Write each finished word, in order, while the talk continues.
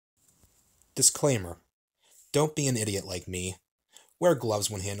Disclaimer: don't be an idiot like me. Wear gloves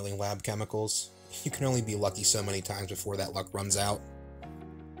when handling lab chemicals. You can only be lucky so many times before that luck runs out.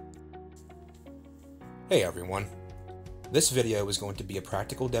 Hey everyone. This video is going to be a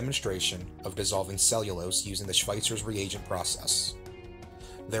practical demonstration of dissolving cellulose using the Schweizer's reagent process.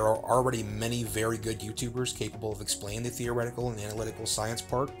 There are already many very good YouTubers capable of explaining the theoretical and analytical science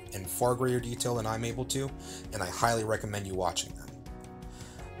part in far greater detail than I'm able to, and I highly recommend you watching them.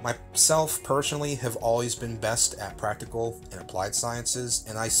 Myself, personally, have always been best at practical and applied sciences,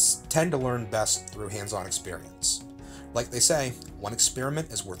 and I tend to learn best through hands-on experience. Like they say, one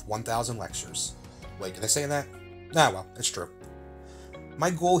experiment is worth 1,000 lectures. Wait, did they say that? Ah, well, it's true.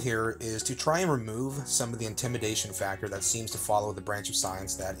 My goal here is to try and remove some of the intimidation factor that seems to follow the branch of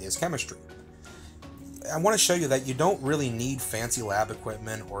science that is chemistry. I want to show you that you don't really need fancy lab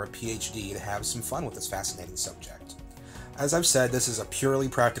equipment or a PhD to have some fun with this fascinating subject. As I've said, this is a purely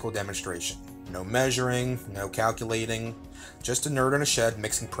practical demonstration. No measuring, no calculating, just a nerd in a shed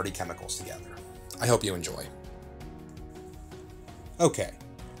mixing pretty chemicals together. I hope you enjoy. Okay,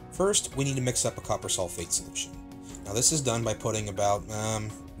 first we need to mix up a copper sulfate solution. Now this is done by putting about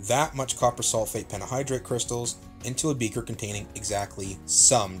that much copper sulfate pentahydrate crystals into a beaker containing exactly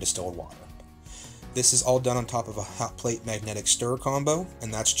some distilled water. This is all done on top of a hot plate magnetic stir combo,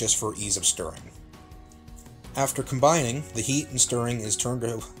 and that's just for ease of stirring. After combining, the heat and stirring is turned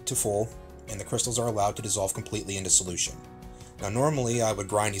to full, and the crystals are allowed to dissolve completely into solution. Now normally I would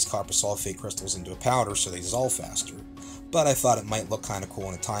grind these copper sulfate crystals into a powder so they dissolve faster, but I thought it might look kind of cool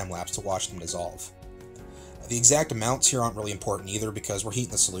in a time lapse to watch them dissolve. The exact amounts here aren't really important either because we're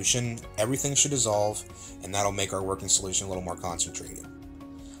heating the solution, everything should dissolve, and that'll make our working solution a little more concentrated.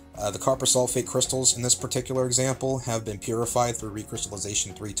 The copper sulfate crystals in this particular example have been purified through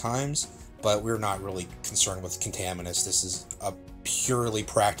recrystallization 3 times, but we're not really concerned with contaminants. This is a purely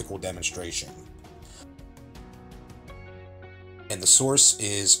practical demonstration. And the source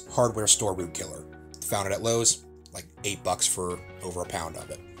is hardware store root killer. Found it at Lowe's, like $8 for over a pound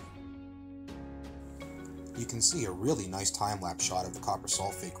of it. You can see a really nice time-lapse shot of the copper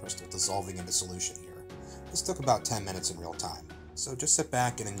sulfate crystal dissolving into solution here. This took about 10 minutes in real time, so just sit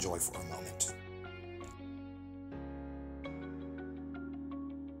back and enjoy for a moment.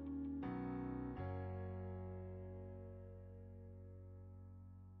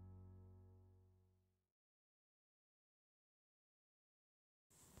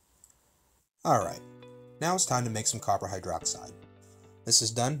 Alright, now it's time to make some copper hydroxide. This is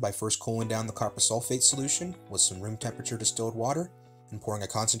done by first cooling down the copper sulfate solution with some room temperature distilled water and pouring a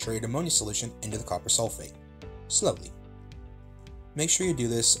concentrated ammonia solution into the copper sulfate, slowly. Make sure you do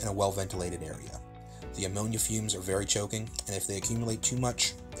this in a well-ventilated area. The ammonia fumes are very choking, and if they accumulate too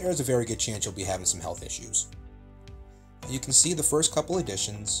much, there is a very good chance you'll be having some health issues. You can see the first couple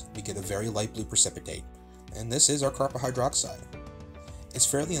additions, we get a very light blue precipitate, and this is our copper hydroxide. It's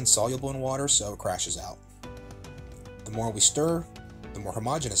fairly insoluble in water, so it crashes out. The more we stir, the more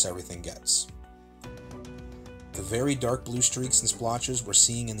homogeneous everything gets. The very dark blue streaks and splotches we're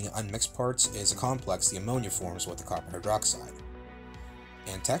seeing in the unmixed parts is a complex the ammonia forms with the copper hydroxide.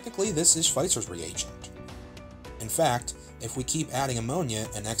 And technically this is Schweizer's reagent. In fact, if we keep adding ammonia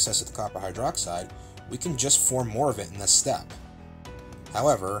in excess of the copper hydroxide, we can just form more of it in this step.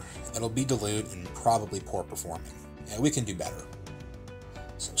 However, it'll be dilute and probably poor performing, and we can do better.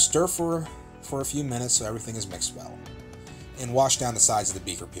 So stir for a few minutes so everything is mixed well, and wash down the sides of the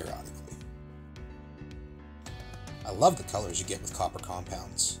beaker periodically. I love the colors you get with copper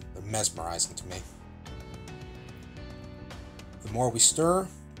compounds. They're mesmerizing to me. The more we stir,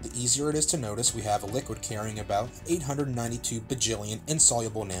 the easier it is to notice we have a liquid carrying about 892 bajillion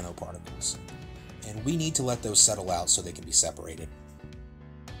insoluble nanoparticles, and we need to let those settle out so they can be separated.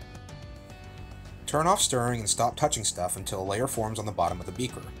 Turn off stirring and stop touching stuff until a layer forms on the bottom of the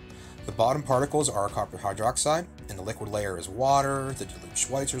beaker. The bottom particles are copper hydroxide, and the liquid layer is water, the dilute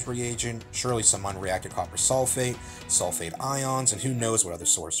Schweizer's reagent, surely some unreacted copper sulfate, sulfate ions, and who knows what other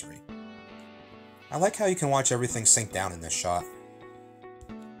sorcery. I like how you can watch everything sink down in this shot.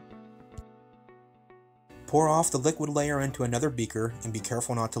 Pour off the liquid layer into another beaker and be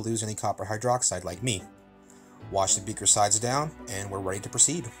careful not to lose any copper hydroxide like me. Wash the beaker sides down, and we're ready to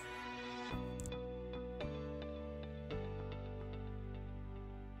proceed.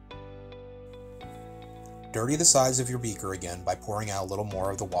 Dirty the sides of your beaker again by pouring out a little more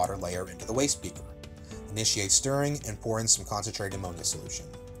of the water layer into the waste beaker. Initiate stirring and pour in some concentrated ammonia solution.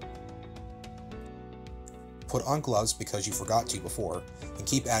 Put on gloves because you forgot to before, and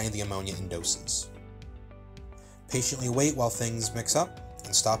keep adding the ammonia in doses. Patiently wait while things mix up,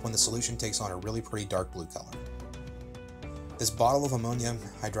 and stop when the solution takes on a really pretty dark blue color. This bottle of ammonium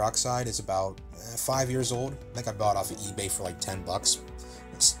hydroxide is about 5 years old. I think I bought it off of eBay for like 10 bucks.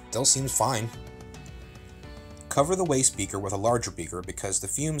 It still seems fine. Cover the waste beaker with a larger beaker because the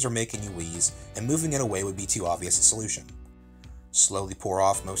fumes are making you wheeze, and moving it away would be too obvious a solution. Slowly pour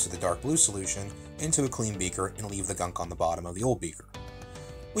off most of the dark blue solution into a clean beaker and leave the gunk on the bottom of the old beaker.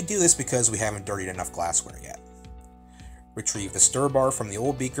 We do this because we haven't dirtied enough glassware yet. Retrieve the stir bar from the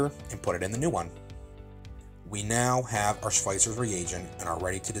old beaker and put it in the new one. We now have our Schweizer reagent and are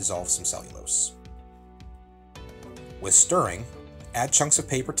ready to dissolve some cellulose. With stirring, add chunks of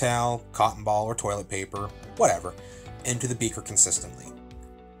paper towel, cotton ball or toilet paper, whatever, into the beaker consistently.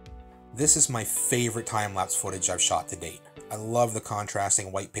 This is my favorite time-lapse footage I've shot to date. I love the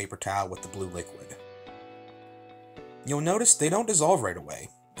contrasting white paper towel with the blue liquid. You'll notice they don't dissolve right away,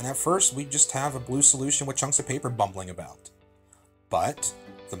 and at first we just have a blue solution with chunks of paper bumbling about. But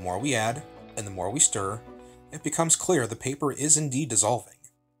the more we add, and the more we stir, it becomes clear the paper is indeed dissolving.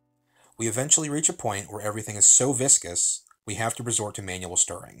 We eventually reach a point where everything is so viscous, we have to resort to manual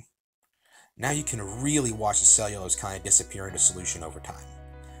stirring. Now you can really watch the cellulose kind of disappear into solution over time.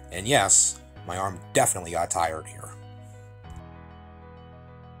 And yes, my arm definitely got tired here.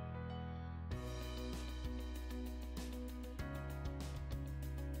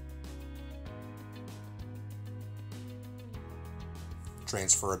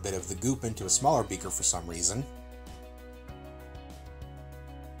 Transfer a bit of the goop into a smaller beaker for some reason.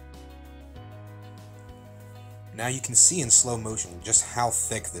 Now you can see in slow motion just how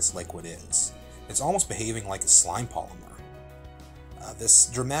thick this liquid is. It's almost behaving like a slime polymer. This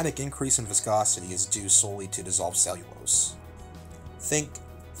dramatic increase in viscosity is due solely to dissolved cellulose. Think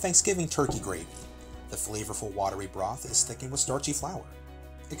Thanksgiving turkey gravy. The flavorful watery broth is thickened with starchy flour.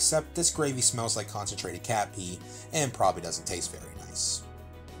 Except this gravy smells like concentrated cat pee and probably doesn't taste very nice.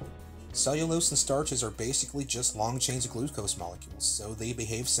 Cellulose and starches are basically just long chains of glucose molecules, so they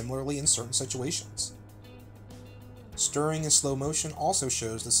behave similarly in certain situations. Stirring in slow motion also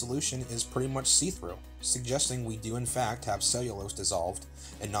shows the solution is pretty much see-through, suggesting we do in fact have cellulose dissolved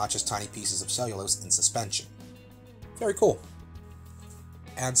and not just tiny pieces of cellulose in suspension. Very cool.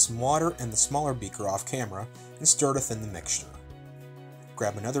 Add some water in the smaller beaker off camera and stir to thin the mixture.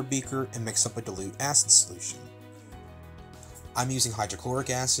 Grab another beaker and mix up a dilute acid solution. I'm using hydrochloric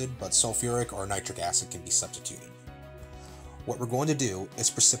acid, but sulfuric or nitric acid can be substituted. What we're going to do is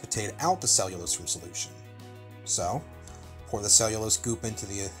precipitate out the cellulose from solution. So, pour the cellulose goop into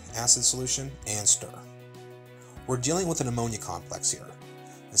the acid solution and stir. We're dealing with an ammonia complex here,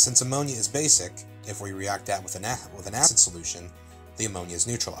 and since ammonia is basic, if we react that with an acid solution, the ammonia is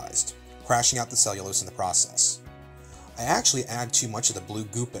neutralized, crashing out the cellulose in the process. I actually add too much of the blue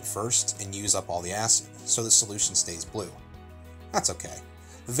goop at first and use up all the acid, so the solution stays blue. That's okay.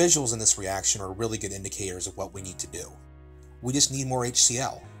 The visuals in this reaction are really good indicators of what we need to do. We just need more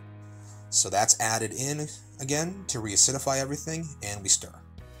HCl. So that's added in again to reacidify everything, and we stir.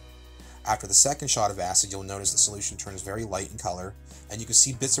 After the second shot of acid, you'll notice the solution turns very light in color, and you can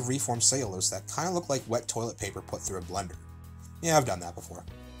see bits of reformed cellulose that kind of look like wet toilet paper put through a blender. Yeah, I've done that before.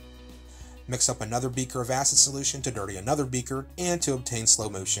 Mix up another beaker of acid solution to dirty another beaker, and to obtain slow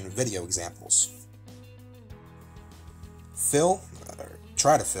motion video examples.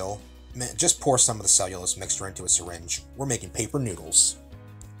 Try to fill, just pour some of the cellulose mixture into a syringe. We're making paper noodles.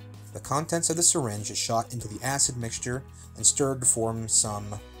 The contents of the syringe is shot into the acid mixture and stirred to form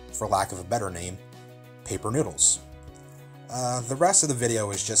some, for lack of a better name, paper noodles. The rest of the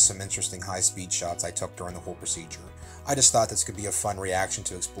video is just some interesting high-speed shots I took during the whole procedure. I just thought this could be a fun reaction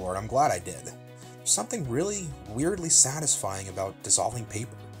to explore, and I'm glad I did. There's something really weirdly satisfying about dissolving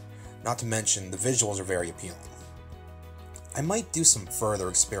paper. Not to mention, the visuals are very appealing. I might do some further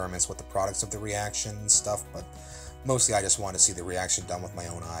experiments with the products of the reaction and stuff, but mostly I just want to see the reaction done with my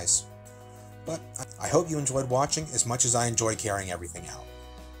own eyes. But I hope you enjoyed watching as much as I enjoyed carrying everything out.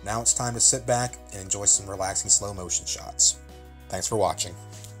 Now it's time to sit back and enjoy some relaxing slow motion shots. Thanks for watching.